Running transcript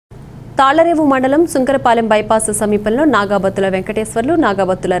తాళ్లరేవు మండలం సుంకరపాలెం బైపాస్ సమీపంలో నాగాబత్తుల వెంకటేశ్వర్లు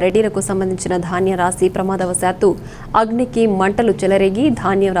నాగాబత్తుల రెడ్డిలకు సంబంధించిన ధాన్య రాశి ప్రమాదవశాత్తు అగ్నికి మంటలు చెలరేగి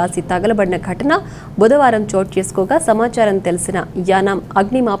ధాన్యం రాశి తగలబడిన ఘటన బుధవారం చోటు చేసుకోగా సమాచారం తెలిసిన యానాం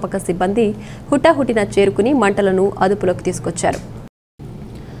అగ్నిమాపక సిబ్బంది హుటాహుటిన చేరుకుని మంటలను అదుపులోకి తీసుకొచ్చారు.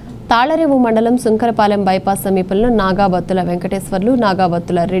 తాళ్లరేవు మండలం సుంకరపాలెం బైపాస్ సమీపంలో నాగాబత్తుల వెంకటేశ్వర్లు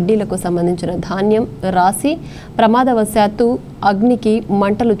నాగాబత్తుల రెడ్డిలకు సంబంధించిన ధాన్యం రాశి ప్రమాదవశాత్తు అగ్నికి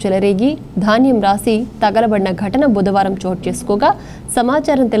మంటలు చెలరేగి ధాన్యం రాశి తగలబడిన ఘటన బుధవారం చోటు చేసుకోగా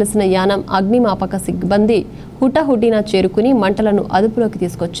సమాచారం తెలిసిన యానాం అగ్నిమాపక సిబ్బంది హుటాహుటిన చేరుకుని మంటలను అదుపులోకి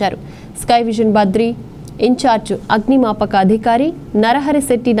తీసుకొచ్చారు. స్కై విజన్ బద్రి ఇన్ఛార్జ్ అగ్నిమాపక అధికారి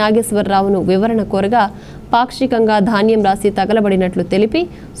నరహరిశెట్టి నాగేశ్వరరావును వివరణ కోరగా పాక్షికంగా ధాన్యం రాశి తగలబడినట్లు తెలిపి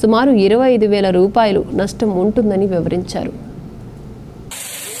సుమారు 25,000 రూపాయలు నష్టం ఉంటుందని వివరించారు.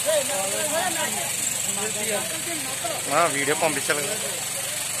 వీడియో పంపించాలి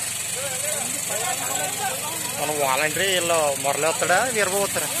మనం వాలంటరీ వీళ్ళు మొరలే వస్తాడా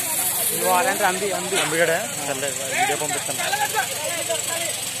వీరబోతారా వాలంటరీ అంబిగడా వీడియో పంపిస్తాను.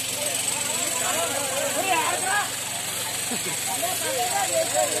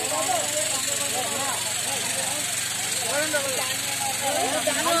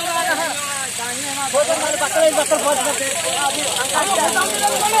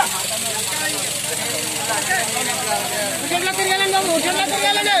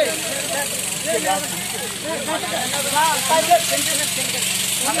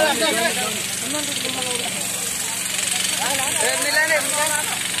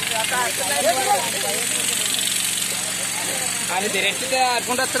 అది డైరెక్ట్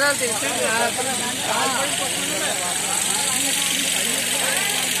ఆడుకుంటూ వస్తారా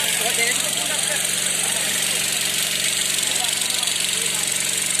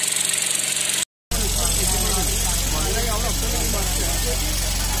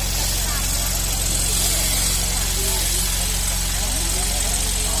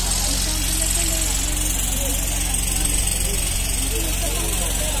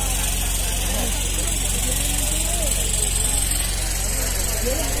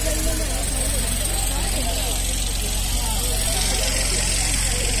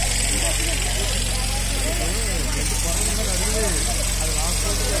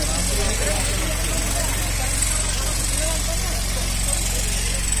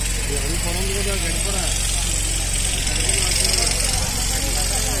గడిపరా